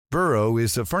Burrow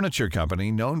is a furniture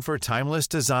company known for timeless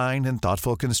design and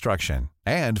thoughtful construction,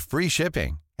 and free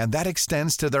shipping, and that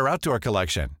extends to their outdoor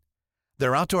collection.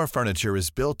 Their outdoor furniture is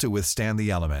built to withstand the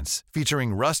elements,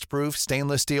 featuring rust-proof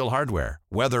stainless steel hardware,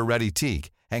 weather-ready teak,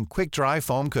 and quick-dry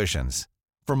foam cushions.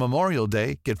 For Memorial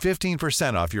Day, get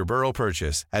 15% off your Burrow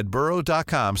purchase at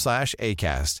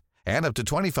burrow.com/ACAST and up to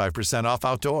 25% off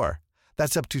outdoor.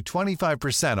 That's up to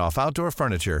 25% off outdoor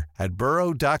furniture at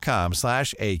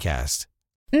burrow.com/ACAST.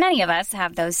 Many of us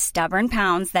have those stubborn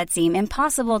pounds that seem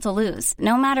impossible to lose,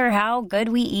 no matter how good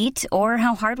we eat or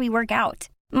how hard we work out.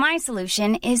 My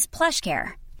solution is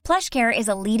PlushCare. PlushCare is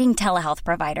a leading telehealth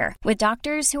provider with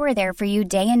doctors who are there for you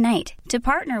day and night to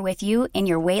partner with you in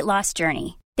your weight loss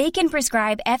journey. They can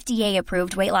prescribe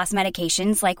FDA-approved weight loss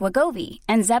medications like Wegovy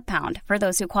and Zepbound for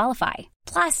those who qualify.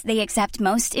 Plus, they accept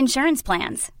most insurance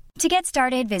plans. To get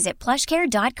started, visit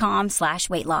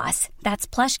plushcare.com/weightloss. That's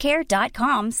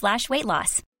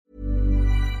plushcare.com/weightloss.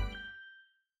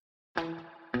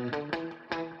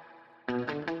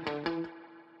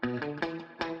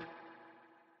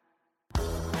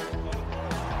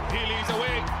 Healy's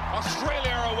away,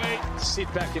 Australia away.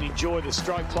 Sit back and enjoy the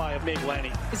stroke play of Meg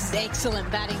Lanning. This is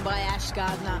excellent batting by Ash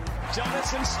Gardner.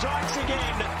 Jonathan strikes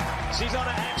again. She's on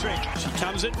a hat-trick. She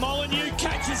comes at Molyneux.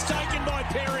 Catch is taken by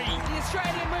Perry. The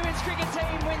Australian women's cricket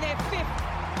team win their 5th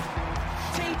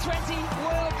T20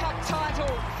 World Cup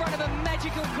title in front of a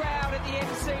magical crowd at the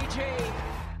MCG.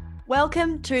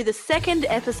 Welcome to the second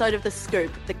episode of The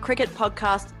Scoop, the cricket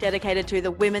podcast dedicated to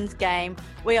the women's game.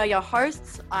 We are your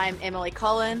hosts. I'm Emily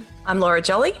Collin. I'm Laura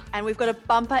Jolly. And we've got a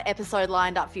bumper episode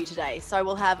lined up for you today. So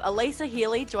we'll have Alyssa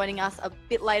Healy joining us a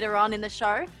bit later on in the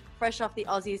show, fresh off the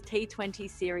Aussies T20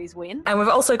 series win. And we've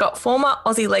also got former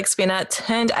Aussie leg spinner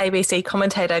turned ABC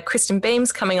commentator Kristen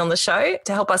Beams coming on the show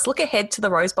to help us look ahead to the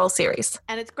Rose Bowl series.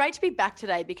 And it's great to be back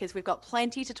today because we've got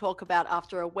plenty to talk about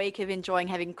after a week of enjoying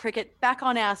having cricket back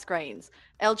on our screens.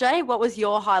 LJ, what was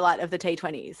your highlight of the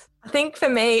T20s? I think for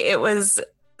me it was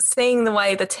seeing the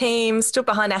way the team stood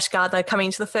behind Ash Gardner coming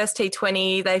into the first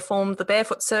T20. They formed the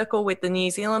barefoot circle with the New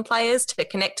Zealand players to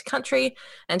connect to country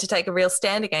and to take a real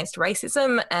stand against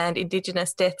racism and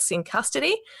Indigenous deaths in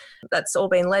custody. That's all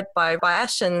been led by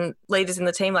Ash and leaders in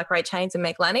the team like Rach Haynes and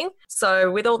Meg Lanning.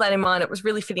 So with all that in mind, it was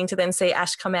really fitting to then see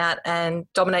Ash come out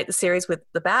and dominate the series with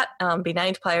the bat, be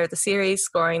named player of the series,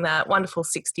 scoring that wonderful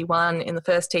 61 in the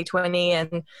first T20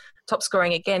 and top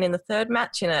scoring again in the third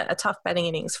match in a tough batting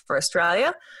innings for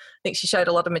Australia. I think she showed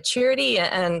a lot of maturity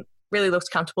and really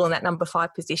looked comfortable in that number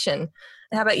 5 position.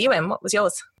 How about you, Em? What was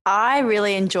yours? I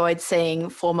really enjoyed seeing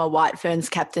former White Ferns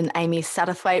captain Amy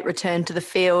Satterthwaite return to the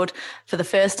field for the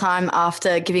first time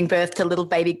after giving birth to little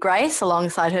baby Grace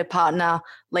alongside her partner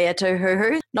Leah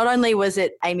Tuhuhu. Not only was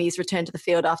it Amy's return to the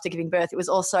field after giving birth, it was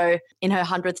also in her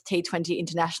 100th T20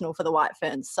 international for the White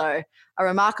Ferns. So a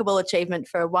remarkable achievement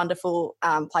for a wonderful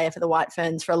player for the White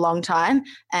Ferns for a long time.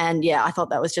 And yeah, I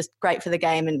thought that was just great for the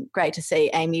game and great to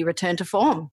see Amy return to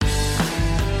form.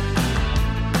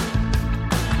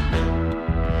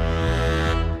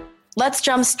 Let's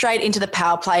jump straight into the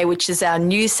power play, which is our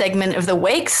new segment of the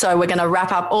week. So we're going to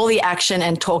wrap up all the action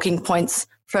and talking points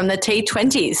from the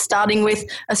T20s, starting with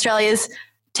Australia's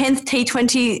 10th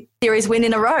T20 series win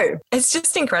in a row. It's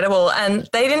just incredible. And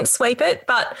they didn't sweep it,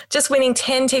 but just winning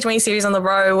 10 T20 series on the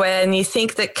row when you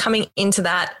think that coming into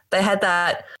that, they had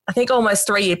that, I think, almost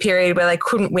 3-year period where they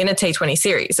couldn't win a T20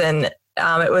 series. And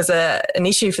it was an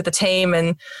issue for the team.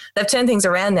 And they've turned things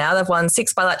around now. They've won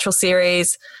 6 bilateral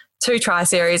series, 2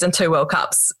 tri-series and 2 World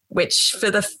Cups, which for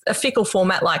a fickle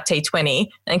format like T20,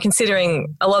 and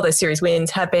considering a lot of those series wins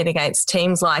have been against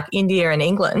teams like India and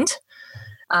England,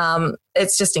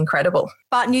 it's just incredible.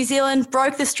 But New Zealand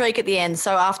broke the streak at the end.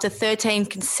 So after 13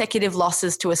 consecutive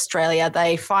losses to Australia,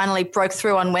 they finally broke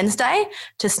through on Wednesday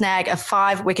to snag a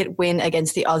 5-wicket win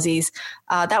against the Aussies.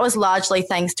 That was largely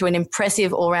thanks to an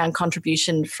impressive all-round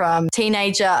contribution from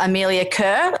teenager Amelia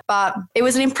Kerr. But it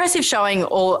was an impressive showing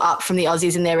all up from the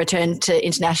Aussies in their return to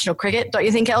international cricket. Don't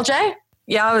you think, LJ?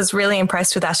 Yeah, I was really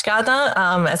impressed with Ash Gardner,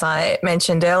 as I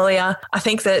mentioned earlier. I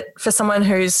think that for someone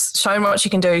who's shown what she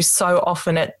can do so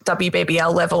often at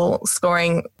WBBL level,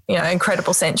 scoring,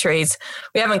 incredible centuries,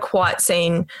 we haven't quite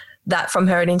seen that from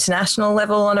her at international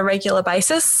level on a regular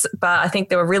basis. But I think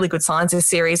there were really good signs this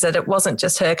series that it wasn't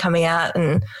just her coming out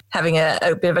and having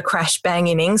a bit of a crash bang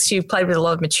innings. She played with a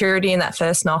lot of maturity in that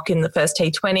first knock in the first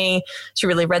T20. She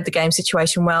really read the game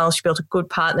situation well. She built a good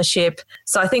partnership.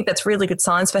 So I think that's really good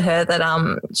signs for her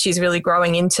that she's really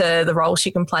growing into the role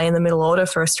she can play in the middle order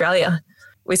for Australia.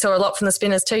 We saw a lot from the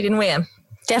spinners too, didn't we, Em?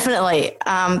 Definitely.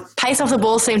 Pace off the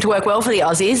ball seemed to work well for the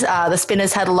Aussies. The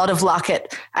spinners had a lot of luck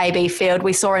at AB Field.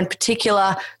 We saw in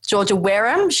particular Georgia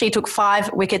Wareham. She took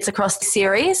 5 wickets across the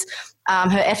series.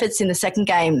 Her efforts in the second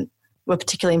game were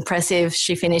particularly impressive.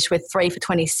 She finished with 3 for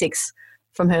 26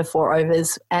 from her 4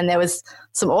 overs. And there was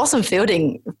some awesome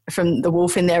fielding from the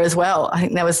Wolf in there as well. I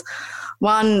think there was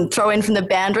one throw in from the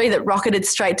boundary that rocketed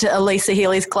straight to Alyssa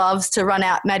Healy's gloves to run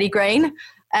out Maddie Green.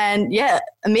 And,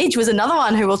 Midge was another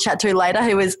one who we'll chat to later,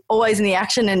 who was always in the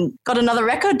action and got another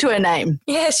record to her name.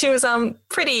 Yeah, she was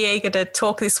pretty eager to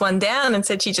talk this one down and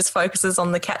said she just focuses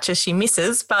on the catches she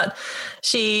misses. But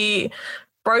she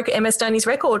broke MS Dhoni's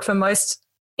record for most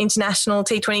international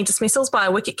T20 dismissals by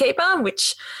a wicketkeeper,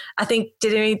 which I think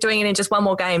doing it in just one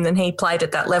more game than he played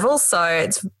at that level. So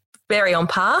it's very on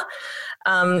par.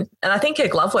 And I think her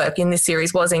glove work in this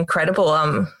series was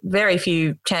incredible. Very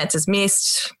few chances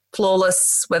missed,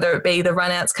 flawless, whether it be the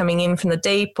run-outs coming in from the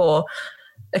deep or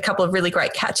a couple of really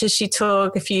great catches she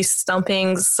took, a few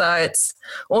stumpings. So it's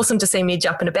awesome to see Midge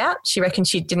up and about. She reckons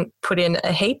she didn't put in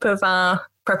a heap of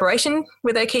preparation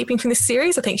with her keeping from this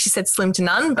series. I think she said slim to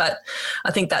none, but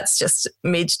I think that's just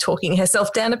Midge talking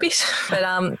herself down a bit. But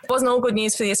it wasn't all good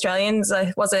news for the Australians.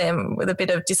 It was with a bit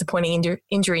of disappointing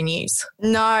injury news.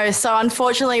 No, so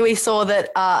unfortunately we saw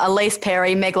that Elise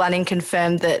Perry, Meg Lanning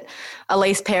confirmed that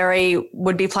Elise Perry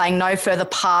would be playing no further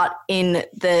part in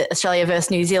the Australia versus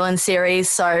New Zealand series.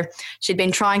 So she'd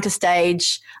been trying to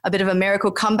stage a bit of a miracle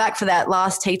comeback for that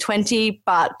last T20,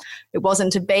 but it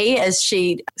wasn't to be as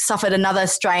she suffered another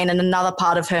strain in another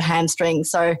part of her hamstring.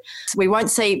 So we won't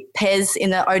see Pez in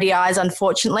the ODIs,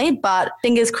 unfortunately, but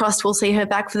fingers crossed we'll see her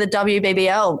back for the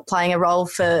WBBL playing a role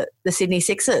for the Sydney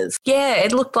Sixers. Yeah,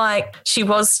 it looked like she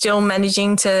was still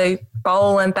managing to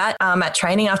bowl and bat at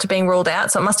training after being ruled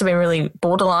out. So it must have been really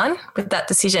borderline with that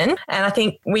decision. And I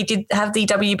think we did have the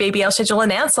WBBL schedule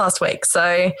announced last week.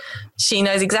 So she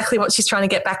knows exactly what she's trying to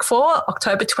get back for.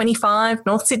 October 25,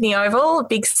 North Sydney Oval,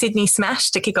 big Sydney smash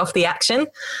to kick off the action.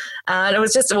 And it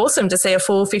was just awesome to see a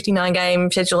full 59-game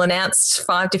schedule announced,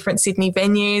 5 different Sydney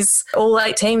venues, all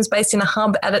 8 teams based in a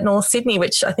hub at North Sydney,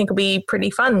 which I think will be pretty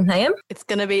fun, Ham. It's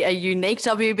going to be a unique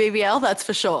WBBL, that's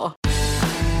for sure.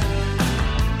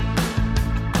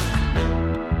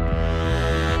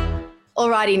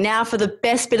 Alrighty, now for the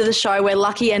best bit of the show, we're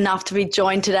lucky enough to be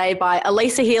joined today by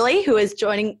Alyssa Healy, who is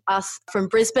joining us from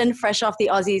Brisbane, fresh off the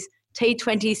Aussies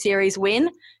T20 series win.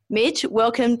 Midge,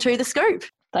 welcome to The Scoop.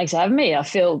 Thanks for having me. I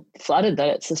feel flattered that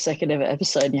it's the second ever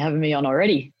episode and you're having me on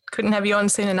already. Couldn't have you on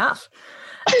soon enough.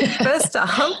 First up,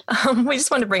 we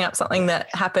just want to bring up something that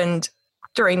happened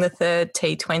during the third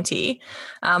T20.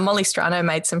 Molly Strano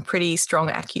made some pretty strong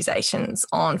accusations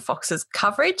on Fox's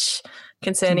coverage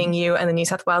concerning you and the New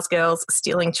South Wales girls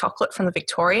stealing chocolate from the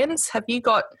Victorians. Have you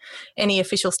got any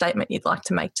official statement you'd like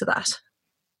to make to that?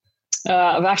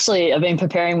 I've been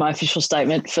preparing my official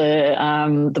statement for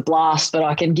the blast, but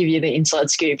I can give you the inside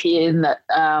scoop here in that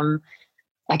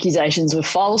accusations were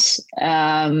false.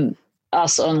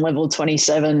 Us on level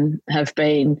 27 have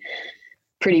been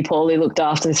pretty poorly looked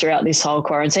after throughout this whole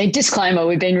quarantine. Disclaimer,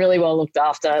 we've been really well looked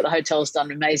after. The hotel's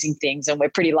done amazing things and we're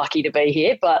pretty lucky to be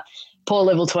here, but poor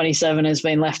level 27 has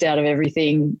been left out of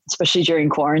everything, especially during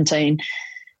quarantine.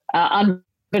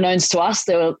 Unbeknownst to us,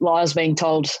 there were lies being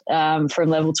told from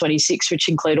level 26, which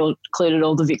included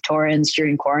all the Victorians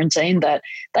during quarantine, that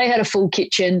they had a full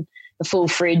kitchen, a full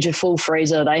fridge, a full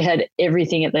freezer. They had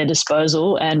everything at their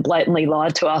disposal and blatantly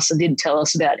lied to us and didn't tell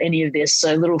us about any of this.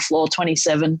 So little floor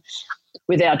 27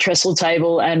 with our trestle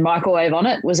table and microwave on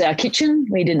it was our kitchen.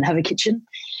 We didn't have a kitchen.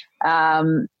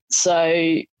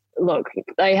 So look,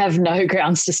 they have no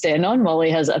grounds to stand on. Molly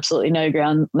has absolutely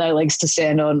no legs to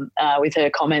stand on with her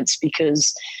comments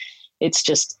because it's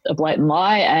just a blatant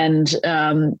lie. And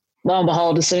lo and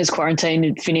behold, as soon as quarantine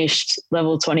had finished,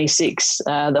 level 26,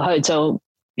 the hotel,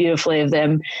 beautifully of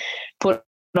them, put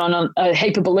on a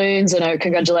heap of balloons and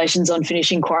congratulations on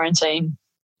finishing quarantine.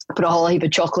 Put a whole heap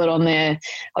of chocolate on there.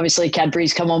 Obviously,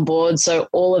 Cadbury's come on board. So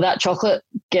all of that chocolate,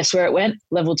 guess where it went?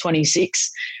 Level 26.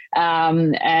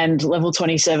 And level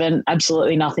 27,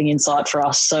 absolutely nothing in sight for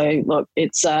us. So, look,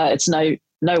 it's no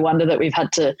wonder that we've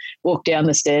had to walk down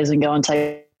the stairs and go and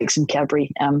take some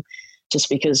Cadbury just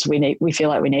because we feel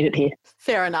like we need it here.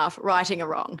 Fair enough. Righting or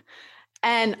wrong.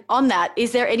 And on that,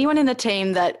 is there anyone in the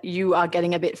team that you are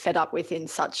getting a bit fed up with in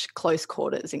such close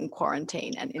quarters in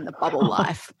quarantine and in the bubble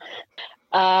life?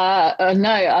 No,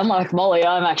 unlike Molly,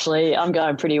 I'm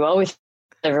going pretty well with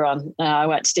everyone. I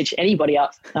won't stitch anybody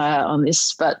up on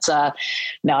this, but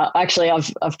no, actually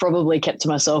I've probably kept to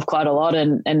myself quite a lot.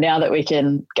 And now that we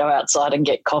can go outside and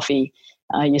get coffee,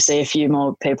 you see a few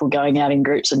more people going out in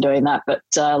groups and doing that. But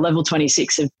level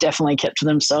 26 have definitely kept to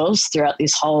themselves throughout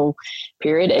this whole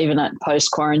period, even at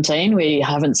post-quarantine. We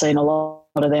haven't seen a lot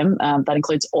of them. That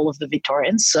includes all of the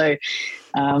Victorians. So,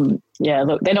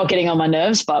 look, they're not getting on my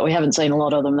nerves, but we haven't seen a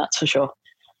lot of them, that's for sure.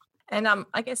 And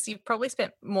I guess you've probably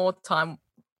spent more time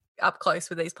up close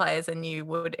with these players than you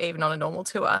would even on a normal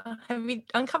tour. Have you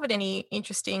uncovered any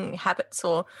interesting habits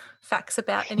or facts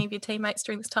about any of your teammates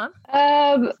during this time?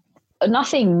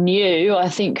 Nothing new. I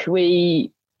think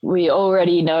we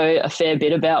already know a fair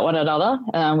bit about one another.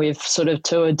 We've sort of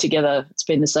toured together. It's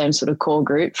been the same sort of core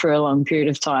group for a long period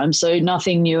of time. So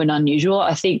nothing new and unusual.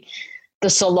 I think the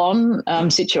salon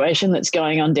situation that's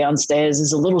going on downstairs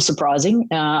is a little surprising.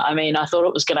 I thought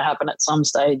it was going to happen at some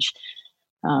stage,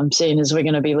 seeing as we're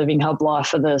going to be living hub life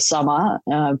for the summer.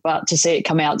 But to see it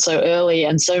come out so early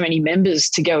and so many members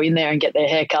to go in there and get their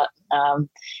hair cut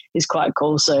is quite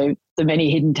cool. So the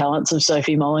many hidden talents of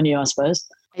Sophie Molyneux, I suppose.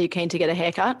 Are you keen to get a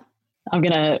haircut? I'm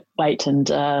going to wait and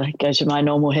go to my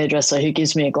normal hairdresser who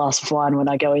gives me a glass of wine when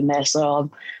I go in there. So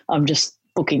I'm just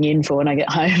booking in for when I get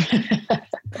home.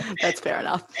 That's fair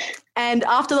enough. And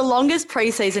after the longest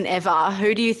preseason ever,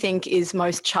 who do you think is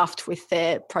most chuffed with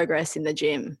their progress in the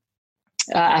gym?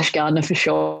 Ash Gardner for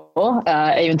sure.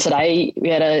 Even today, we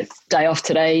had a day off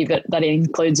today, but that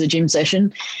includes a gym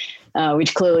session,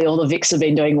 which clearly all the Vics have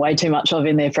been doing way too much of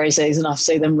in their preseason. I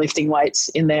see them lifting weights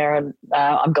in there and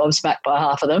I'm gobsmacked by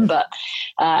half of them. But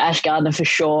Ash Gardner for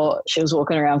sure, she was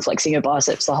walking around flexing her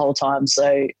biceps the whole time.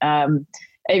 So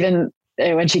even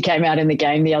when she came out in the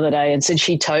game the other day and said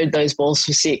she towed those balls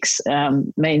for 6,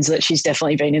 means that she's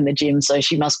definitely been in the gym. So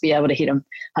she must be able to hit them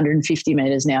 150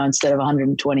 metres now instead of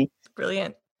 120.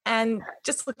 Brilliant. And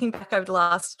just looking back over the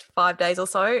last 5 days or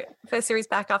so, first series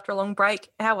back after a long break,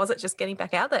 how was it just getting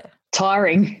back out there?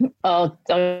 Tiring. I'll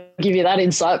give you that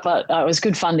insight, but it was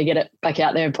good fun to get it back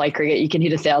out there and play cricket. You can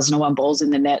hit 1,001 balls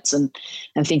in the nets and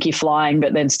think you're flying,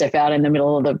 but then step out in the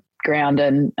middle of the ground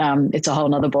and it's a whole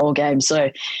nother ball game. So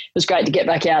it was great to get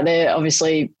back out there.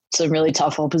 Obviously, some really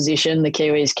tough opposition. The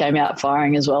Kiwis came out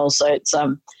firing as well. So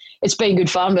it's been good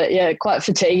fun, but yeah, quite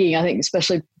fatiguing, I think,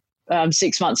 especially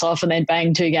 6 months off and then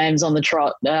bang 2 games on the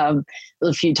trot. There's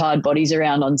a few tired bodies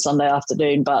around on Sunday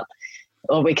afternoon, but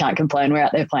we can't complain. We're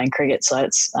out there playing cricket, so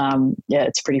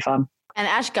it's pretty fun. And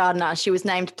Ash Gardner, she was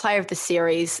named Player of the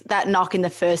Series. That knock in the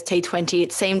first T20,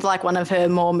 it seemed like one of her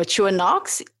more mature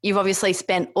knocks. You've obviously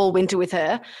spent all winter with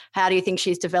her. How do you think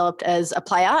she's developed as a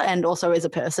player and also as a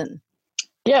person?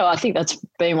 Yeah, I think that's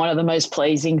been one of the most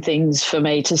pleasing things for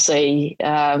me to see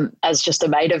as just a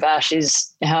mate of Ash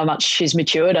is how much she's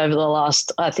matured over the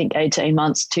last, I think, 18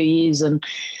 months, 2 years. And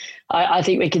I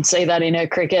think we can see that in her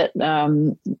cricket.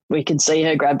 We can see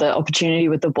her grab the opportunity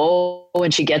with the ball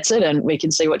when she gets it, and we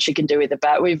can see what she can do with the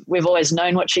bat. We've always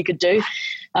known what she could do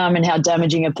and how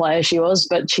damaging a player she was,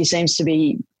 but she seems to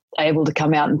be able to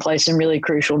come out and play some really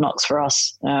crucial knocks for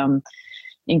us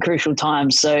in crucial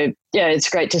times. So, yeah, it's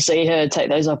great to see her take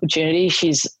those opportunities.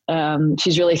 She's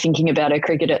really thinking about her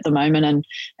cricket at the moment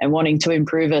and wanting to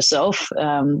improve herself,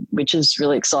 which is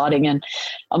really exciting. And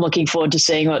I'm looking forward to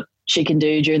seeing what she can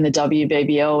do during the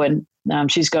WBBL,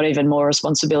 and she's got even more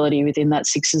responsibility within that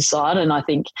Sixers side. And I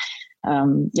think,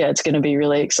 it's going to be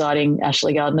really exciting,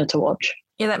 Ashley Gardner, to watch.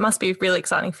 Yeah, that must be really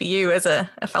exciting for you as a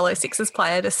fellow Sixers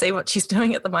player to see what she's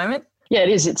doing at the moment. Yeah, it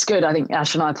is. It's good. I think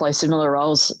Ash and I play similar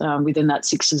roles within that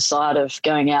Sixers side of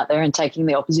going out there and taking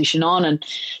the opposition on and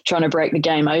trying to break the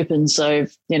game open. So,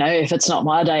 if it's not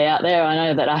my day out there, I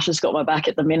know that Ash has got my back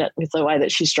at the minute with the way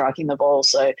that she's striking the ball.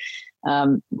 So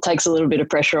it takes a little bit of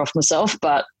pressure off myself,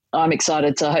 but I'm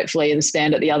excited to hopefully either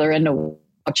stand at the other end and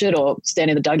watch it or stand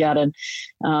in the dugout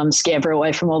and scamper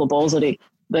away from all the balls that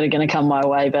are going to come my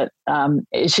way. But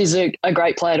she's a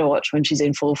great player to watch when she's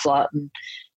in full flight, and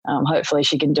hopefully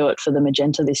she can do it for the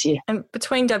Magenta this year. And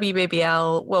between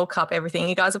WBBL, World Cup, everything,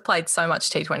 you guys have played so much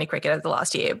T20 cricket over the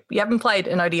last year. You haven't played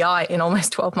an ODI in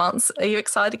almost 12 months. Are you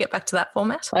excited to get back to that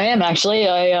format? I am, actually.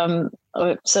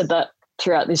 I said that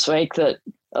throughout this week, that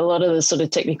a lot of the sort of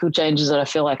technical changes that I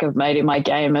feel like I've made in my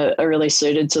game are really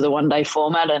suited to the one-day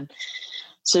format and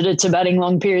suited to batting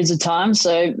long periods of time.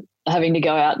 So having to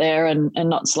go out there and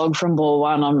not slog from ball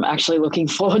one, I'm actually looking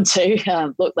forward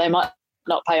to. Look, they might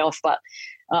not pay off, but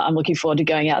I'm looking forward to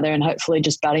going out there and hopefully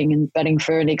just batting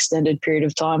for an extended period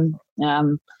of time.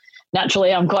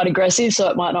 Naturally, I'm quite aggressive, so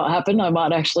it might not happen. I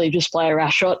might actually just play a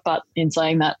rash shot, but in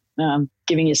saying that,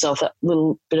 giving yourself that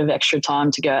little bit of extra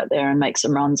time to go out there and make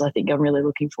some runs, I think I'm really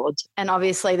looking forward to. And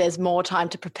obviously there's more time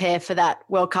to prepare for that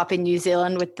World Cup in New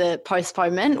Zealand with the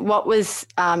postponement. What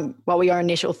were your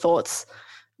initial thoughts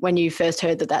when you first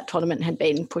heard that tournament had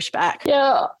been pushed back?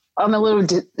 Yeah, I'm a little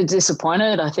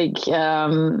disappointed. I think,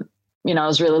 I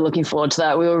was really looking forward to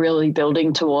that. We were really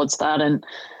building towards that,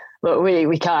 but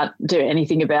we can't do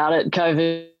anything about it.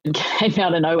 COVID came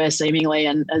out of nowhere seemingly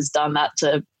and has done that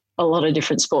to a lot of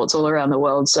different sports all around the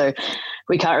world. So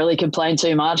we can't really complain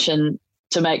too much, and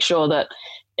to make sure that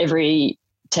every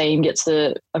team gets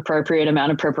the appropriate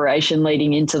amount of preparation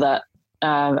leading into that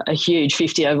a huge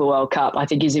 50 over World Cup, I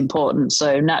think is important.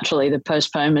 So naturally the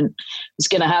postponement is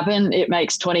going to happen. It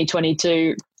makes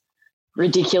 2022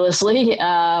 ridiculous with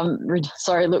all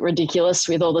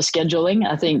the scheduling.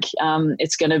 I think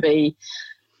it's going to be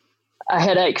a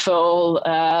headache for all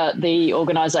the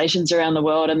organisations around the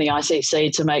world and the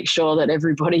ICC to make sure that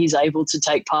everybody is able to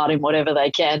take part in whatever they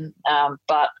can.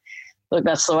 But look,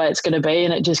 that's the way it's going to be,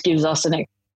 and it just gives us an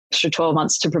extra 12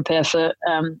 months to prepare for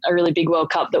a really big World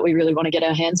Cup that we really want to get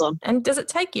our hands on. And does it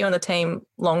take you and the team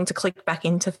long to click back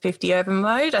into 50 over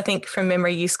mode? I think from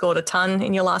memory you scored a ton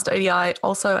in your last ODI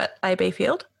also at AB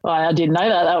Field. Well, I didn't know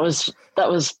that. That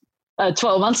was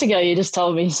 12 months ago you just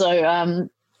told me. So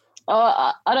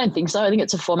I don't think so. I think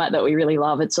it's a format that we really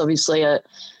love. It's obviously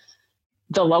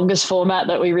the longest format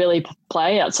that we really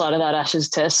play outside of that Ashes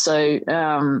test. So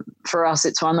for us,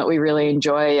 it's one that we really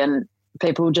enjoy, and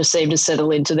people just seem to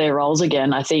settle into their roles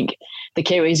again. I think the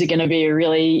Kiwis are going to be a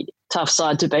really tough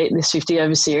side to beat in this 50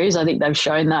 over series. I think they've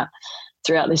shown that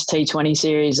throughout this T20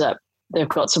 series, that they've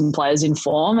got some players in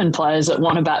form and players that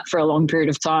want to bat for a long period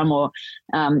of time, or,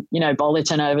 bowl their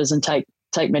turnovers and take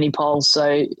many poles.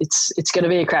 So it's going to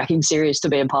be a cracking series to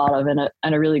be a part of, and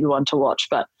a really good one to watch.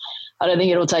 But I don't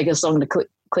think it'll take us long to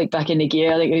click back into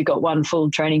gear. I think we've got one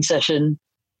full training session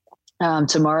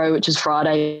tomorrow, which is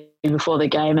Friday before the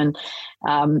game. And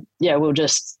we'll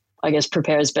just, I guess,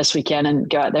 prepare as best we can and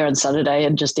go out there on Saturday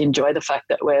and just enjoy the fact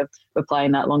that we're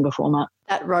playing that longer format.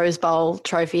 That Rose Bowl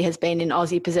trophy has been in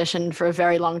Aussie possession for a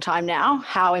very long time now.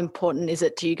 How important is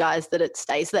it to you guys that it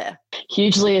stays there?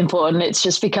 Hugely important. It's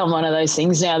just become one of those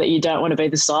things now that you don't want to be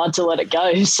the side to let it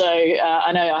go. So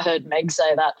I know I heard Meg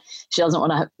say that she doesn't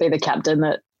want to be the captain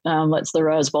that lets the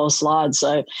Rose Bowl slide.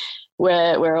 So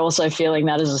we're also feeling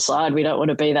that as a side. We don't want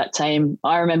to be that team.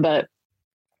 I remember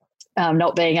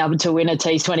not being able to win a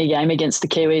T20 game against the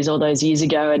Kiwis all those years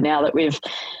ago, and now that we've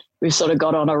sort of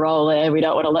got on a roll there, we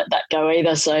don't want to let that go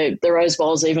either. So the Rose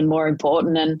Bowl is even more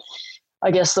important, and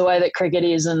I guess the way that cricket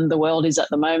is and the world is at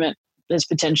the moment, there's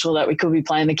potential that we could be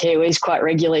playing the Kiwis quite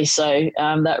regularly. So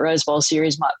that Rose Bowl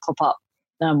series might pop up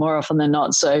more often than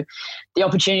not. So the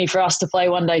opportunity for us to play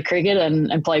one-day cricket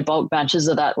and play bulk matches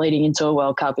of that leading into a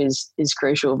World Cup is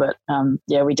crucial. But,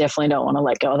 we definitely don't want to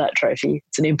let go of that trophy.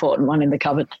 It's an important one in the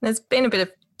cupboard. There's been a bit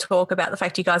of talk about the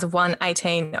fact you guys have won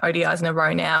 18 ODIs in a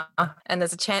row now, and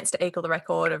there's a chance to equal the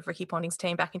record of Ricky Ponting's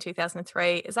team back in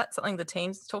 2003. Is that something the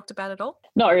team's talked about at all?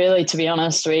 Not really, to be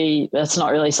honest. That's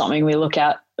not really something we look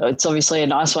at. It's obviously a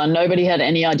nice one. Nobody had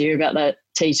any idea about that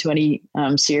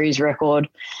T20 series record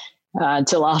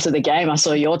until after the game. I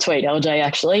saw your tweet, LJ,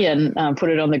 actually, and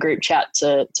put it on the group chat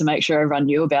to make sure everyone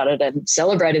knew about it and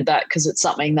celebrated that, because it's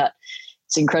something that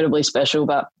it's incredibly special.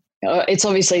 But it's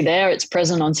obviously there. It's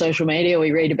present on social media.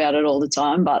 We read about it all the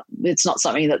time, but it's not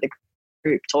something that the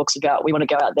group talks about. We want to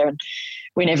go out there and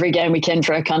win every game we can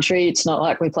for our country. It's not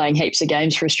like we're playing heaps of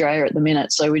games for Australia at the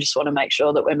minute. So we just want to make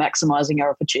sure that we're maximising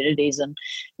our opportunities and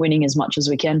winning as much as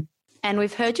we can. And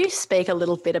we've heard you speak a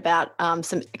little bit about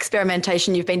some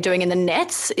experimentation you've been doing in the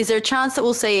nets. Is there a chance that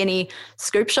we'll see any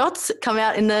scoop shots come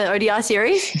out in the ODI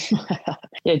series?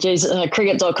 Yeah, geez,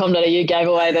 cricket.com.au gave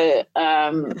away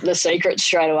the secret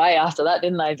straight away after that,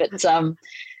 didn't they? But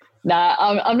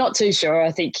I'm not too sure.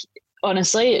 I think,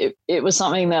 honestly, it was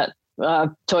something that I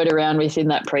toyed around with in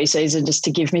that preseason just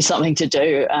to give me something to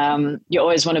do. You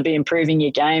always want to be improving your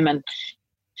game, and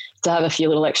to have a few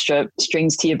little extra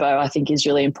strings to your bow, I think, is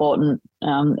really important.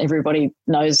 Everybody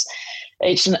knows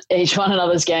each one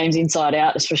another's games inside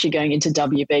out, especially going into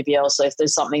WBBL. So if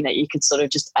there's something that you could sort of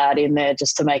just add in there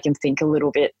just to make them think a little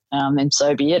bit, then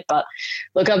so be it. But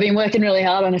look, I've been working really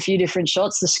hard on a few different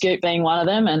shots, the scoop being one of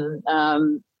them.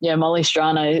 And Molly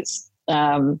Strano's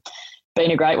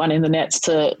been a great one in the nets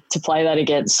to play that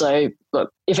against. So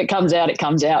look, if it comes out, it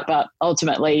comes out. But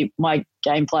ultimately my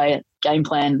game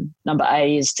plan number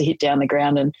A is to hit down the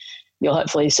ground, and you'll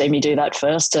hopefully see me do that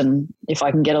first. And if I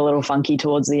can get a little funky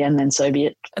towards the end, then so be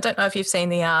it. I don't know if you've seen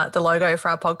the logo for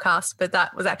our podcast, but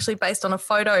that was actually based on a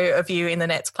photo of you in the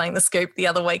nets playing the scoop the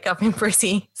other week up in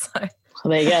Brizzy. So well,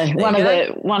 there you go.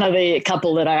 One of the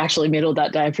couple that I actually middled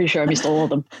that day. I'm pretty sure I missed all of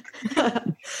them.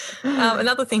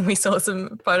 Another thing we saw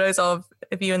some photos of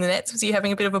you in the nets was you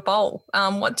having a bit of a bowl.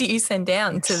 What do you send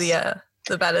down to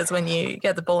the batters when you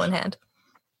get the ball in hand?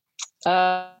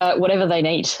 Whatever they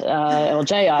need,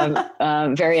 LJ.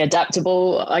 I'm very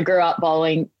adaptable. I grew up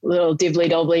bowling little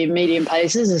dibbly-dobbly medium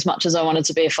paces as much as I wanted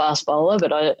to be a fast bowler,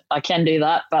 but I can do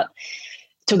that. But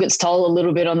took its toll a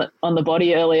little bit on the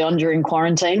body early on during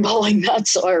quarantine bowling that,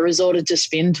 so I resorted to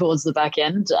spin towards the back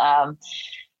end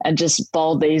and just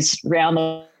bowled these round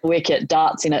the wicket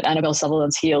darts in at Annabelle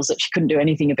Sutherland's heels that she couldn't do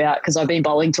anything about, because I've been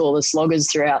bowling to all the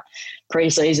sloggers throughout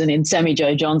pre-season in Sammy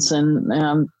Jo Johnson,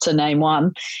 to name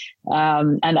one,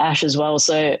 and Ash as well.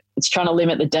 So it's trying to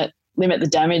limit the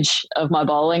damage of my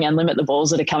bowling and limit the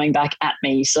balls that are coming back at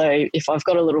me. So if I've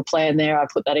got a little plan there, I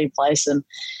put that in place and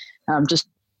just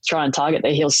try and target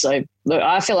their heels. So look,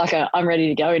 I feel like I'm ready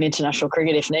to go in international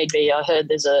cricket if need be. I heard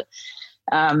there's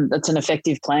that's an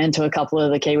effective plan to a couple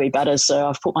of the Kiwi batters. So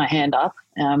I've put my hand up.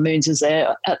 Moons is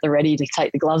there at the ready to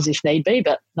take the gloves if need be,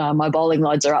 but my bowling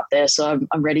loads are up there, so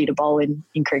I'm ready to bowl in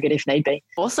cricket if need be.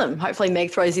 Awesome. Hopefully Meg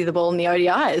throws you the ball in the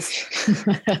ODIs.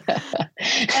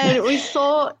 And we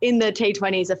saw in the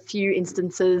T20s a few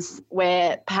instances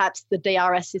where perhaps the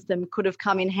DRS system could have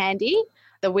come in handy.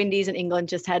 The Windies and England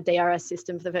just had DRS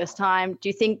system for the first time. Do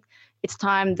you think it's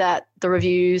time that the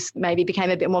reviews maybe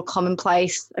became a bit more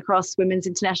commonplace across women's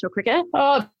international cricket?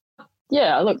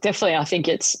 Yeah, look, definitely. I think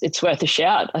it's worth a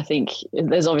shout. I think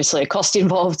there's obviously a cost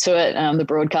involved to it. The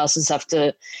broadcasters have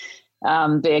to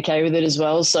be okay with it as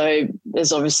well. So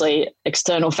there's obviously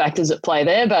external factors at play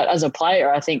there. But as a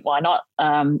player, I think why not?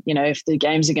 If the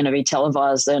games are going to be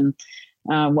televised, then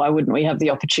why wouldn't we have the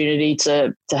opportunity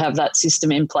to have that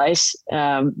system in place?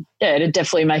 It'd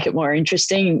definitely make it more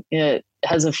interesting. It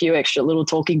has a few extra little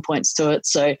talking points to it.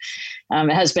 So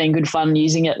it has been good fun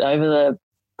using it over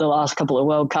the last couple of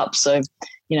World Cups. So,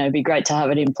 it'd be great to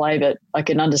have it in play, but I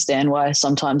can understand why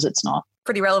sometimes it's not.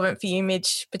 Pretty relevant for you,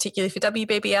 Midge, particularly for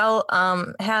WBBL.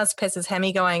 How's Pez's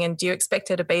hammy going, and do you expect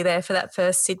her to be there for that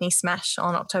first Sydney Smash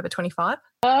on October 25?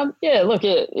 Look,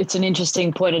 it's an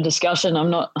interesting point of discussion.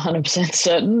 I'm not 100%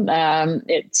 certain.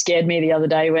 It scared me the other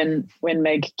day when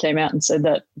Meg came out and said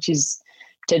that she's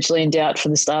potentially in doubt for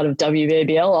the start of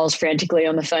WBBL. I was frantically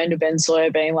on the phone to Ben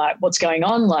Sawyer being like, what's going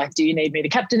on? Like, do you need me to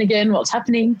captain again? What's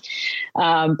happening?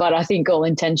 But I think all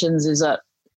intentions is that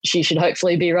she should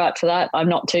hopefully be right for that. I'm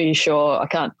not too sure. I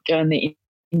can't go in the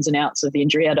ins and outs of the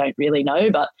injury. I don't really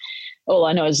know, but all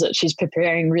I know is that she's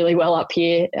preparing really well up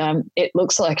here. It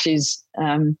looks like she's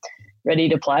ready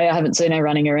to play. I haven't seen her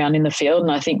running around in the field,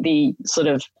 and I think the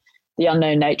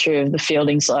unknown nature of the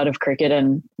fielding side of cricket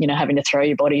and, having to throw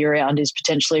your body around is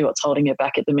potentially what's holding her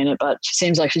back at the minute. But she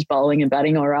seems like she's bowling and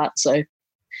batting all right. So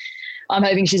I'm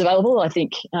hoping she's available. I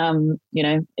think,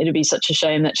 it'd be such a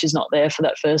shame that she's not there for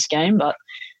that first game, but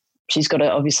she's got to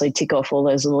obviously tick off all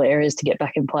those little areas to get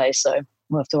back in play. So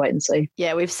we'll have to wait and see.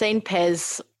 Yeah, we've seen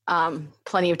Pez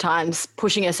plenty of times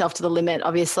pushing herself to the limit.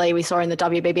 Obviously, we saw in the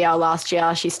WBBL last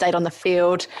year, she stayed on the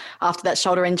field after that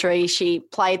shoulder injury. She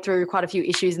played through quite a few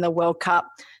issues in the World Cup.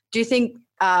 Do you think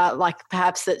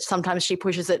perhaps that sometimes she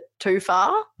pushes it too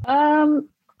far?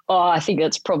 I think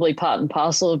that's probably part and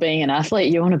parcel of being an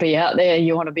athlete. You want to be out there.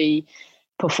 You want to be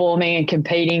performing and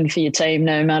competing for your team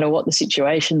no matter what the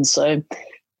situation. So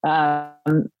I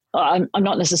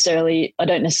don't necessarily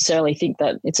think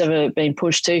that it's ever been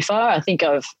pushed too far. I think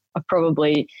I've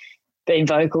probably been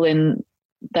vocal in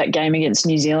that game against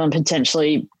New Zealand.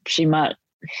 Potentially she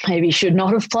maybe should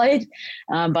not have played.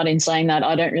 But in saying that,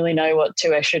 I don't really know what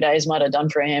 2 extra days might have done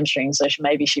for her hamstring. So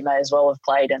maybe she may as well have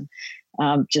played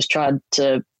and just tried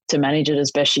to manage it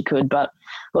as best she could. But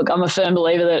look, I'm a firm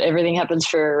believer that everything happens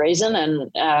for a reason.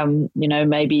 And,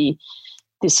 maybe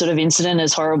this sort of incident,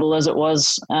 as horrible as it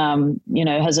was,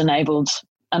 has enabled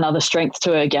another strength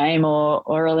to her game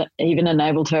or even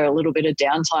enabled her a little bit of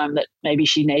downtime that maybe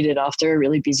she needed after a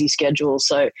really busy schedule.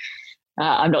 So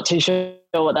I'm not too sure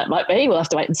what that might be. We'll have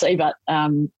to wait and see. But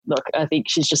look, I think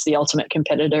she's just the ultimate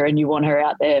competitor and you want her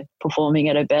out there performing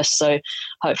at her best. So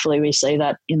hopefully we see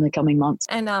that in the coming months.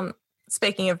 And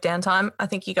speaking of downtime, I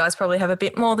think you guys probably have a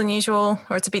bit more than usual,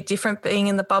 or it's a bit different being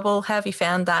in the bubble. How have you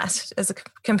found that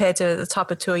compared to the type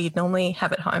of tour you'd normally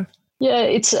have at home? Yeah,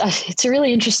 it's a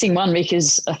really interesting one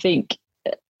because I think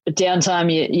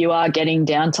downtime, you are getting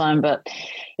downtime, but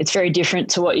it's very different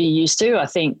to what you're used to. I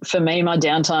think for me, my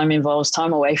downtime involves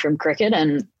time away from cricket.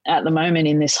 And at the moment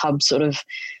in this hub sort of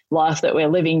life that we're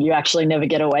living, you actually never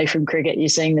get away from cricket. You're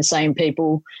seeing the same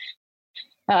people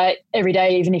every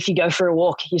day. Even if you go for a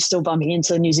walk, you're still bumping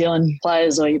into New Zealand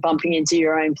players or you're bumping into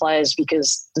your own players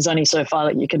because there's only so far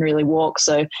that you can really walk.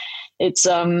 So it's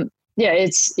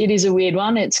it is a weird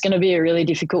one. It's going to be a really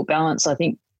difficult balance, I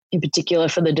think, in particular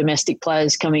for the domestic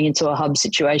players coming into a hub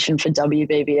situation for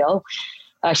WBBL.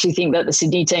 I actually think that the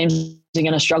Sydney teams are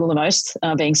going to struggle the most,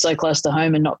 being so close to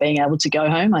home and not being able to go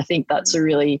home. I think that's a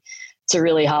really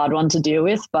hard one to deal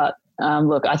with. But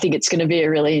look, I think it's going to be a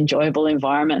really enjoyable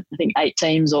environment. I think 8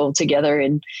 teams all together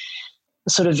in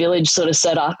a sort of village sort of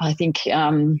setup, I think,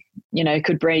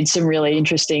 could breed some really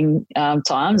interesting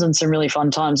times and some really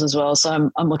fun times as well. So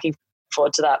I'm looking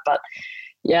forward to that. But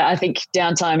yeah, I think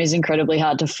downtime is incredibly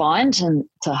hard to find and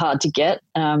hard to get,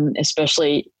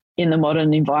 especially in the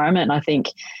modern environment. I think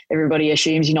everybody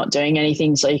assumes you're not doing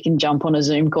anything, so you can jump on a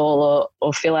Zoom call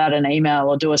or fill out an email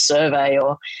or do a survey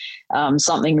or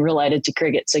something related to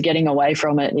cricket. So getting away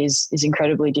from it is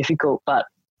incredibly difficult. But,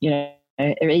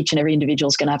 each and every individual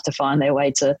is going to have to find their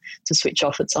way to switch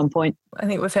off at some point. I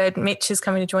think we've heard Mitch is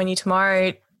coming to join you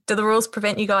tomorrow. Do the rules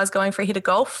prevent you guys going for a hit of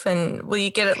golf? And will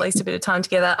you get at least a bit of time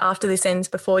together after this ends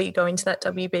before you go into that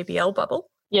WBBL bubble?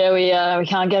 Yeah, we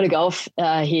can't go to golf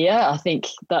here. I think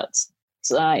that's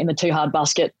in the too hard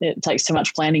basket. It takes too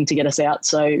much planning to get us out.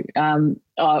 So,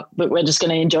 but we're just going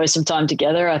to enjoy some time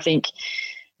together. I think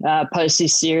post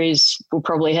this series, we'll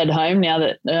probably head home now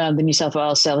that the New South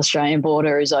Wales-South Australian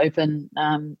border is open,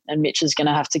 and Mitch is going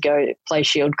to have to go play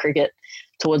Shield cricket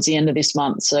towards the end of this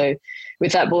month. So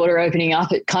with that border opening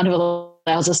up, it kind of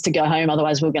allows us to go home.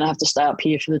 Otherwise, we're going to have to stay up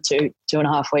here for the two and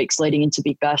a half weeks leading into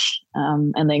Big Bash,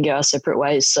 and then go our separate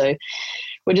ways. So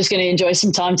we're just going to enjoy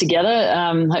some time together,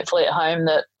 hopefully at home,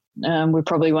 that we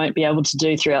probably won't be able to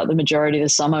do throughout the majority of the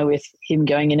summer with him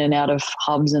going in and out of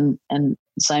hubs and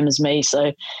same as me.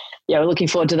 So, yeah, we're looking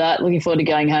forward to that, looking forward to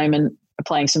going home and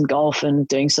playing some golf and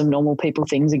doing some normal people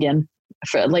things again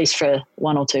for at least for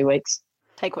 1 or 2 weeks.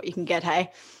 Take what you can get,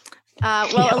 hey?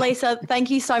 Alyssa,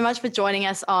 thank you so much for joining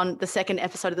us on the second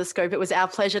episode of The Scoop. It was our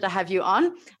pleasure to have you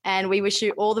on, and we wish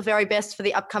you all the very best for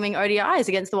the upcoming ODIs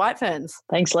against the White Ferns.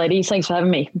 Thanks, ladies. Thanks for having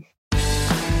me.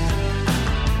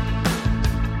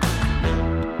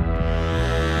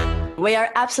 We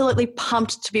are absolutely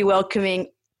pumped to be welcoming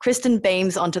Kristen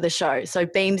Beams onto the show. So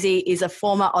Beamsy is a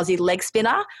former Aussie leg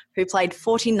spinner who played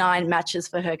 49 matches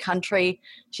for her country.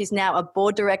 She's now a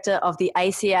board director of the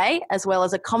ACA as well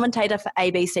as a commentator for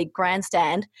ABC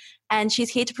Grandstand. And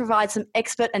she's here to provide some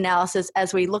expert analysis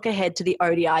as we look ahead to the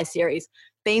ODI series.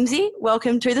 Beamsy,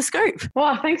 welcome to The Scoop.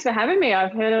 Well, thanks for having me.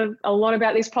 I've heard a lot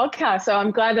about this podcast, so I'm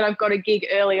glad that I've got a gig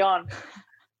early on.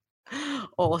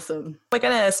 Awesome. We're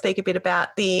going to speak a bit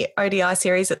about the ODI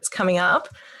series that's coming up.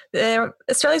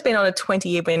 Australia's been on a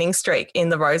 20-year winning streak in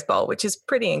the Rose Bowl, which is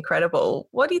pretty incredible.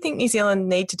 What do you think New Zealand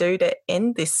need to do to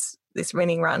end this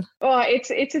winning run? Oh, it's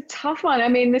a tough one. I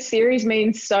mean, the series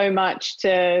means so much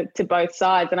to both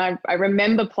sides. And I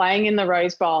remember playing in the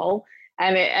Rose Bowl,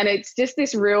 and it's just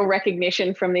this real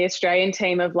recognition from the Australian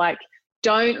team of like,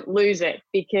 don't lose it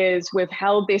because we've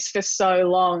held this for so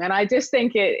long. And I just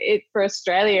think it for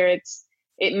Australia,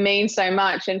 it means so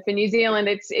much. And for New Zealand,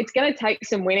 it's going to take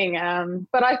some winning.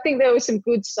 But I think there were some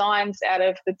good signs out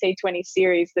of the T20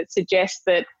 series that suggest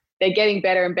that they're getting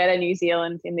better and better, New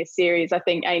Zealand, in this series. I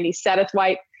think Amy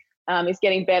Satterthwaite is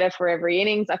getting better for every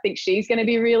innings. I think she's going to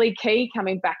be really key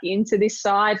coming back into this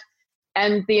side.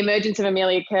 And the emergence of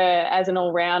Amelia Kerr as an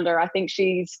all-rounder, I think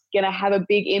she's going to have a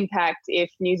big impact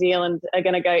if New Zealand are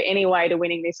going to go any way to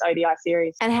winning this ODI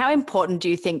series. And how important do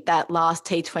you think that last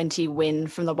T20 win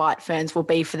from the White Ferns will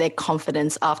be for their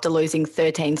confidence after losing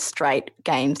 13 straight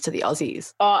games to the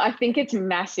Aussies? Oh, I think it's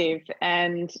massive.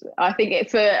 And I think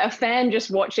for a fan just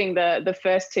watching the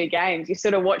first 2 games, you're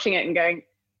sort of watching it and going,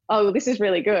 oh, this is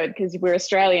really good because we're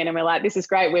Australian and we're like, this is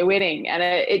great, we're winning. And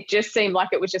it just seemed like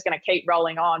it was just going to keep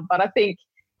rolling on. But I think,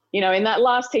 in that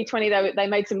last T20, they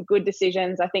made some good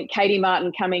decisions. I think Katie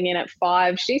Martin coming in at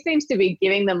 5, she seems to be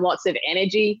giving them lots of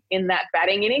energy in that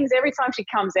batting innings. Every time she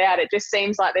comes out, it just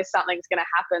seems like there's something's going to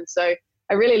happen. So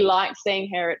I really like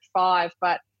seeing her at 5,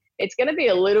 but it's going to be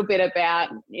a little bit about,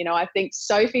 I think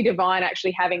Sophie Devine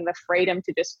actually having the freedom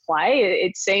to just play.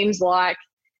 It seems like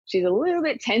she's a little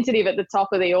bit tentative at the top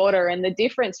of the order, and the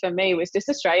difference for me was just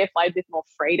Australia played with more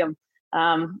freedom,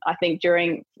 I think,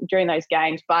 during those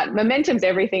games. But momentum's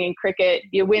everything in cricket.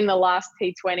 You win the last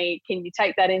T20, can you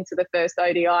take that into the first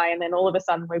ODI, and then all of a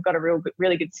sudden we've got a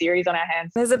really good series on our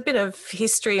hands. There's a bit of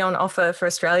history on offer for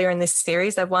Australia in this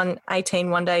series. They've won 18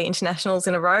 one-day internationals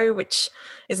in a row, which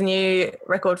is a new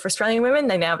record for Australian women.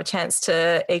 They now have a chance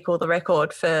to equal the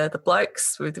record for the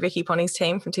blokes with Vicky Ponting's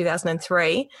team from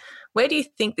 2003. Where do you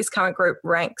think this current group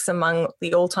ranks among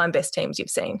the all-time best teams you've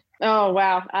seen? Oh,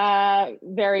 wow.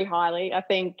 Very highly. I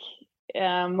think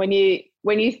when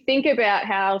you think about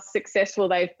how successful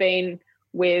they've been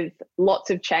with lots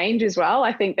of change as well,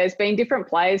 I think there's been different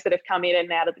players that have come in and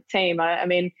out of the team. I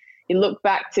mean, you look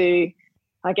back to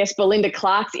I guess, Belinda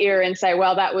Clark's era and say,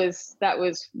 well, that was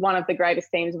one of the greatest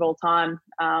teams of all time,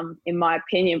 in my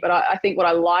opinion. But I think what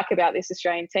I like about this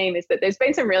Australian team is that there's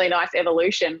been some really nice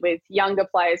evolution with younger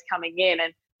players coming in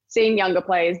and seeing younger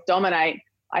players dominate.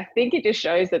 I think it just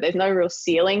shows that there's no real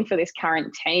ceiling for this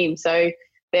current team. So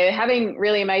they're having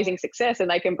really amazing success and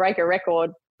they can break a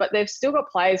record, but they've still got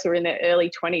players who are in their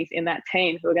early 20s in that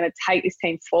team who are going to take this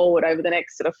team forward over the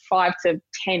next sort of 5 to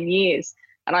 10 years.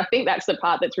 And I think that's the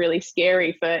part that's really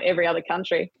scary for every other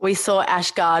country. We saw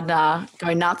Ash Gardner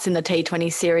go nuts in the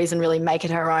T20 series and really make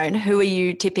it her own. Who are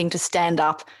you tipping to stand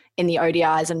up in the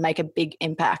ODIs and make a big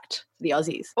impact for the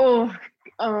Aussies? Oh,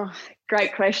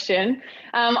 great question.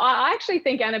 I actually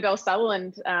think Annabelle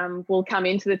Sutherland will come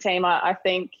into the team. I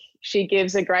think she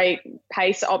gives a great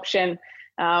pace option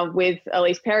with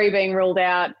Elise Perry being ruled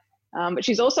out. But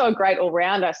she's also a great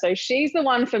all-rounder. So she's the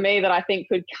one for me that I think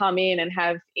could come in and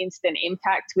have instant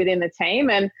impact within the team.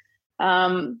 And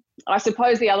I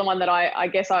suppose the other one that I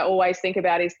guess I always think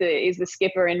about is the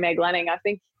skipper in Meg Lanning. I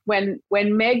think when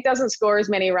Meg doesn't score as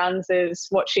many runs as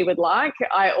what she would like,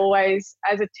 I always,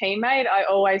 as a teammate, I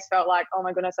always felt like, oh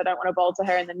my goodness, I don't want to bowl to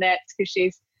her in the nets because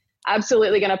she's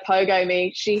absolutely going to pogo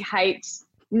me. She hates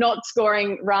not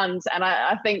scoring runs. And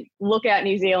I think look out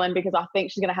New Zealand, because I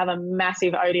think she's going to have a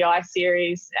massive ODI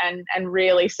series and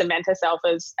really cement herself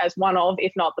as one of,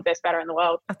 if not the best batter in the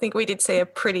world. I think we did see a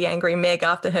pretty angry Meg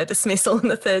after her dismissal in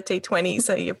the third T20,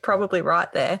 so you're probably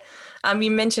right there. You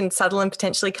mentioned Sutherland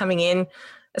potentially coming in.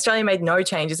 Australia made no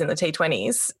changes in the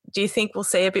T20s. Do you think we'll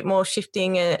see a bit more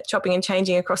shifting and chopping and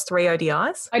changing across 3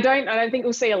 ODIs? I don't think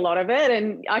we'll see a lot of it,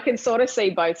 and I can sort of see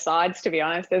both sides, to be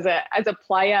honest. As a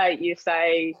player, you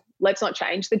say, let's not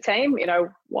change the team. You know,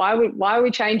 why are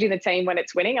we changing the team when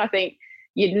it's winning? I think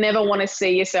you'd never want to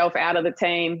see yourself out of the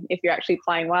team if you're actually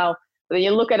playing well. But then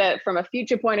you look at it from a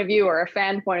future point of view or a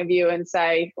fan point of view and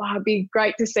say, wow, it'd be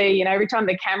great to see, you know, every time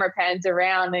the camera pans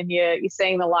around and you're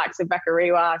seeing the likes of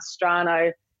Bakariwa,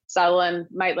 Strano, Sutherland,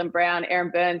 Maitland-Brown,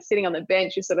 Erin Burns sitting on the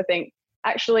bench, you sort of think,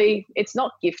 actually, it's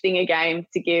not gifting a game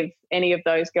to give any of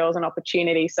those girls an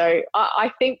opportunity. So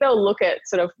I think they'll look at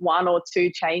sort of 1 or 2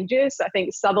 changes. I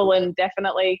think Sutherland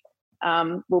definitely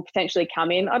will potentially come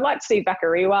in. I'd like to see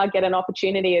Bakariwa get an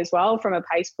opportunity as well from a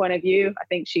pace point of view. I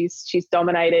think she's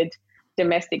dominated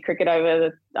domestic cricket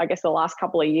over, the last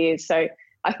couple of years. So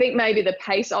I think maybe the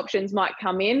pace options might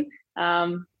come in.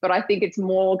 But I think it's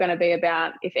more going to be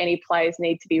about if any players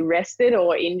need to be rested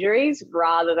or injuries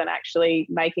rather than actually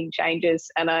making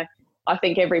changes. And I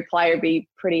think every player would be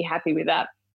pretty happy with that.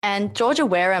 And Georgia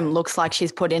Wareham looks like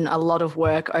she's put in a lot of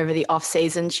work over the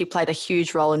off-season. She played a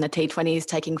huge role in the T20s,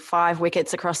 taking 5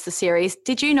 wickets across the series.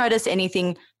 Did you notice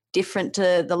anything different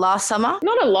to the last summer?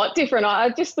 Not a lot different.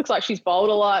 It just looks like she's bowled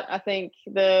a lot. I think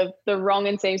the wrong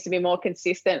end seems to be more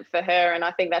consistent for her, and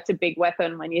I think that's a big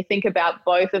weapon when you think about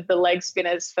both of the leg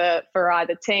spinners for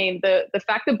either team. The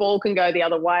fact the ball can go the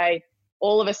other way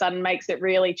all of a sudden makes it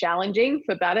really challenging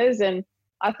for batters, and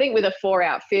I think with a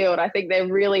 4-out field, I think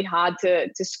they're really hard to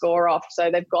score off.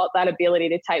 So they've got that ability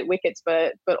to take wickets,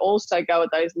 but also go at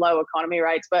those low economy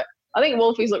rates. But I think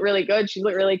Wolfie's looked really good. She's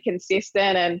looked really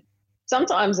consistent, and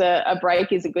sometimes a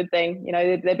break is a good thing. You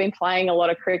know, they've been playing a lot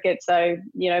of cricket. So,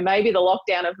 you know, maybe the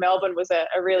lockdown of Melbourne was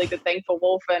a really good thing for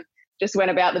Wolf and just went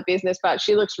about the business, but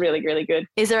she looks really, really good.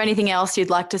 Is there anything else you'd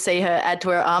like to see her add to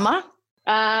her armour?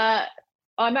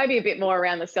 Maybe a bit more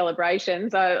around the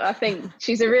celebrations. I think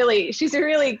she's a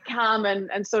really calm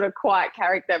and sort of quiet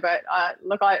character. But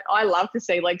look, I love to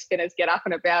see leg spinners get up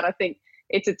and about. I think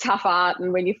it's a tough art,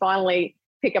 and when you finally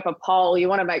pick up a pole, you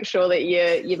want to make sure that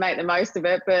you make the most of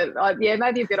it. But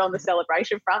maybe a bit on the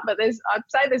celebration front. But I'd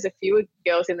say there's a few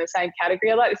girls in the same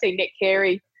category. I'd like to see Nick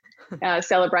Carey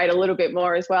celebrate a little bit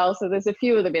more as well. So there's a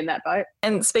few of them in that boat.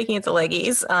 And speaking of the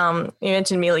leggies, you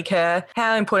mentioned Millie Kerr.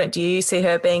 How important do you see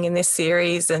her being in this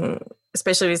series, and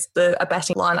especially with a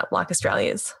batting lineup like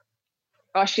Australia's?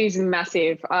 Oh, she's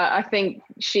massive. I think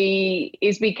she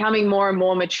is becoming more and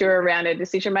more mature around her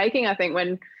decision making. I think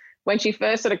when she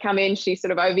first sort of come in, she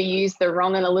sort of overused the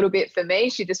wrong end a little bit for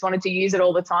me. She just wanted to use it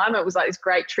all the time. It was like this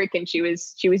great trick, and she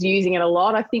was using it a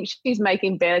lot. I think she's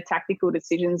making better tactical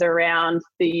decisions around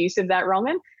the use of that wrong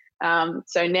end.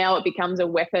 So now it becomes a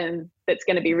weapon that's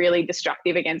going to be really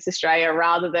destructive against Australia,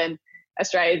 rather than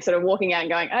Australia sort of walking out and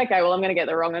going, okay, well, I'm going to get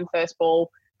the wrong end first ball,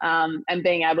 and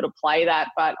being able to play that.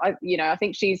 But I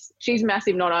think she's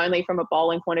massive, not only from a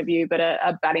bowling point of view, but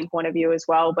a batting point of view as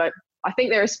well. But I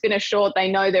think they're a spinner short.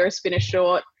 They know they're a spinner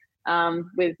short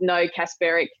with no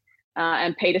Kasperic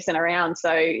and Peterson around.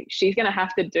 So she's going to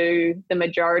have to do the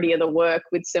majority of the work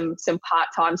with some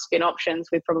part-time spin options,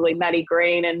 with probably Maddie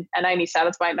Green and Amy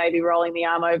Satterthwaite maybe rolling the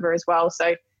arm over as well.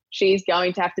 So she's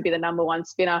going to have to be the number one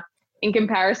spinner in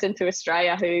comparison to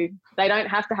Australia, who they don't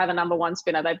have to have a number one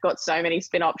spinner. They've got so many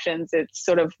spin options. It's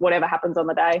sort of whatever happens on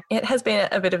the day. It has been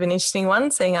a bit of an interesting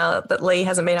one, seeing that Lee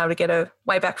hasn't been able to get her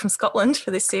way back from Scotland for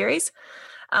this series.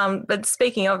 But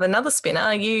speaking of another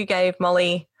spinner, you gave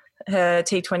Molly her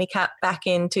T20 cap back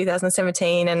in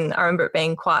 2017, and I remember it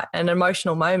being quite an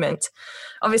emotional moment.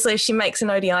 Obviously, if she makes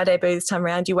an ODI debut this time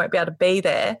around, you won't be able to be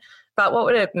there. But what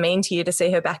would it mean to you to see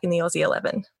her back in the Aussie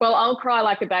 11? Well, I'll cry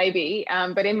like a baby.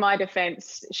 But in my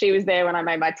defence, she was there when I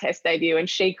made my Test debut, and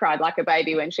she cried like a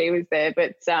baby when she was there.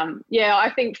 But yeah,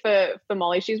 I think for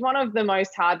Molly, she's one of the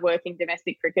most hardworking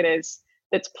domestic cricketers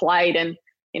that's played. And,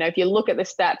 you know, if you look at the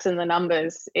stats and the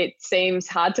numbers, it seems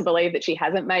hard to believe that she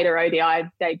hasn't made her ODI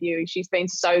debut. She's been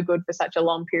so good for such a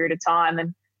long period of time.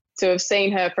 And to have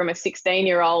seen her from a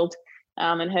 16-year-old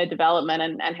and her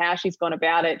development and how she's gone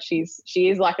about it, she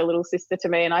is like a little sister to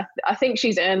me. And I think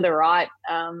she's earned the right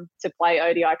to play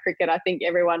ODI cricket. I think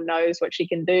everyone knows what she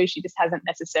can do. She just hasn't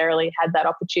necessarily had that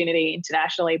opportunity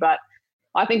internationally. But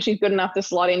I think she's good enough to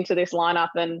slot into this lineup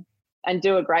and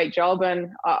do a great job.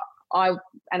 And I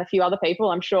and a few other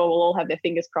people, I'm sure, will all have their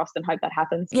fingers crossed and hope that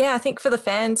happens. Yeah, I think for the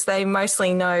fans, they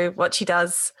mostly know what she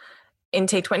does in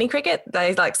T20 cricket.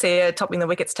 They see her topping the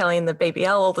wickets tally in the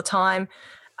BBL all the time.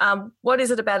 What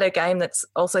is it about her game that's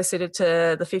also suited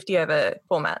to the 50-over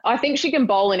format? I think she can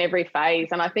bowl in every phase.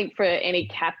 And I think for any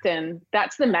captain,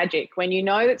 that's the magic. When you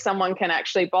know that someone can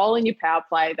actually bowl in your power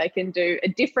play, they can do a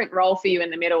different role for you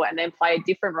in the middle and then play a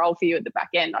different role for you at the back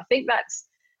end. I think that's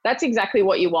exactly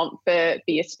what you want for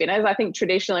your spinners. I think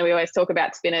traditionally we always talk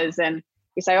about spinners and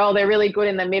we say, oh, they're really good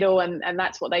in the middle and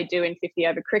that's what they do in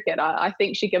 50-over cricket. I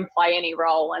think she can play any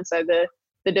role. And so the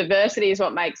diversity is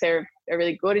what makes her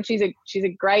really good. And she's a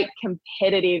great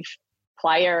competitive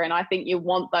player. And I think you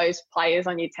want those players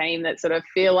on your team that sort of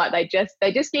feel like they just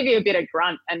give you a bit of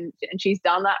grunt. And she's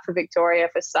done that for Victoria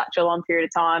for such a long period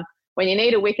of time. When you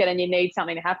need a wicket and you need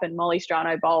something to happen, Molly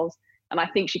Strano bowls. And I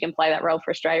think she can play that role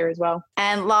for Australia as well.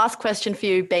 And last question for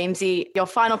you, Beamsy, your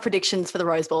final predictions for the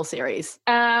Rose Bowl series?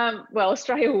 Well,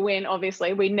 Australia will win,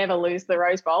 obviously. We never lose the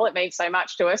Rose Bowl. It means so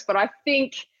much to us. But I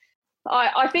think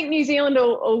New Zealand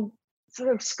will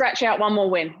sort of scratch out one more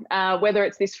win, whether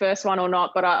it's this first one or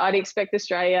not. But I'd expect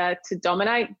Australia to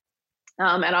dominate.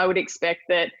 And I would expect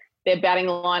that their batting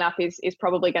lineup is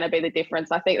probably going to be the difference.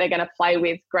 I think they're going to play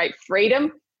with great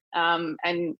freedom. And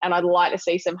I'd like to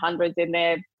see some hundreds in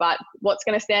there, but what's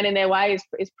going to stand in their way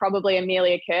is probably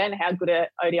Amelia Kerr and how good a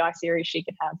ODI series she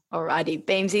can have. Alrighty,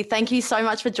 Beamsy, thank you so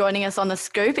much for joining us on The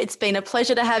Scoop. It's been a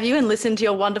pleasure to have you and listen to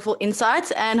your wonderful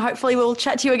insights, and hopefully we'll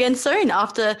chat to you again soon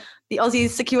after the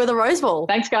Aussies secure the Rose Bowl.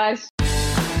 Thanks, guys.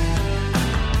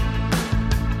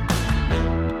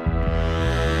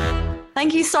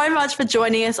 Thank you so much for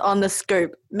joining us on The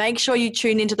Scoop. Make sure you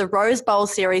tune into the Rose Bowl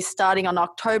series starting on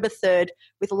October 3rd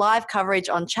with live coverage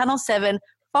on Channel 7,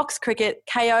 Fox Cricket,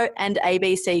 KO and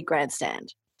ABC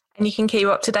Grandstand. And you can keep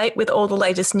up to date with all the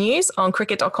latest news on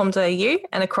cricket.com.au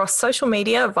and across social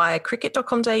media via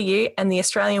cricket.com.au and the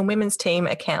Australian women's team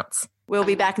accounts. We'll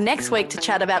be back next week to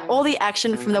chat about all the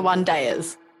action from the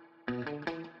one-dayers.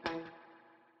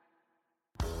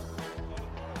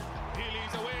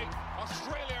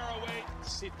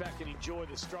 Sit back and enjoy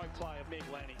the stroke play of Meg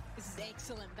Lanning. This is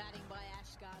excellent batting by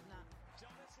Ash Gardner.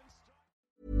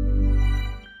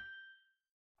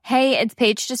 Hey, it's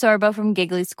Paige DeSorbo from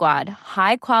Giggly Squad.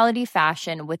 High quality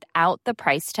fashion without the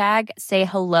price tag. Say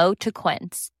hello to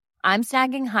Quince. I'm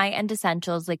snagging high-end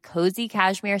essentials like cozy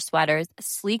cashmere sweaters,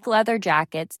 sleek leather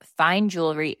jackets, fine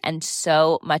jewelry, and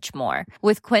so much more.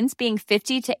 With Quince being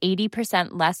 50 to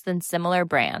 80% less than similar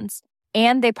brands.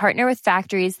 And they partner with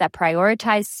factories that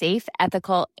prioritize safe,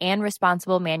 ethical, and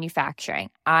responsible manufacturing.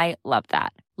 I love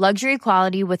that. Luxury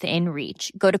quality within reach.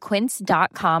 Go to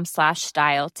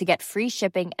quince.com/style to get free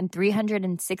shipping and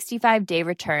 365-day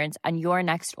returns on your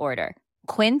next order.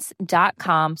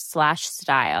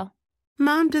 Quince.com/style.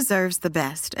 Mom deserves the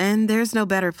best, and there's no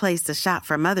better place to shop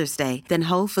for Mother's Day than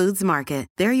Whole Foods Market.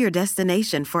 They're your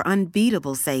destination for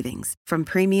unbeatable savings, from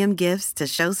premium gifts to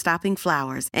show-stopping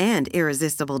flowers and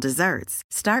irresistible desserts.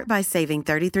 Start by saving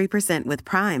 33% with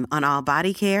Prime on all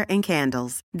body care and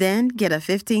candles. Then get a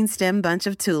 15-stem bunch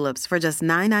of tulips for just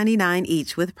 $9.99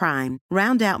 each with Prime.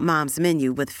 Round out Mom's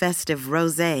menu with festive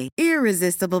rosé,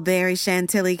 irresistible berry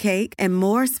chantilly cake, and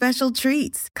more special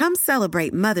treats. Come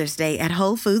celebrate Mother's Day at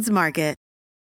Whole Foods Market.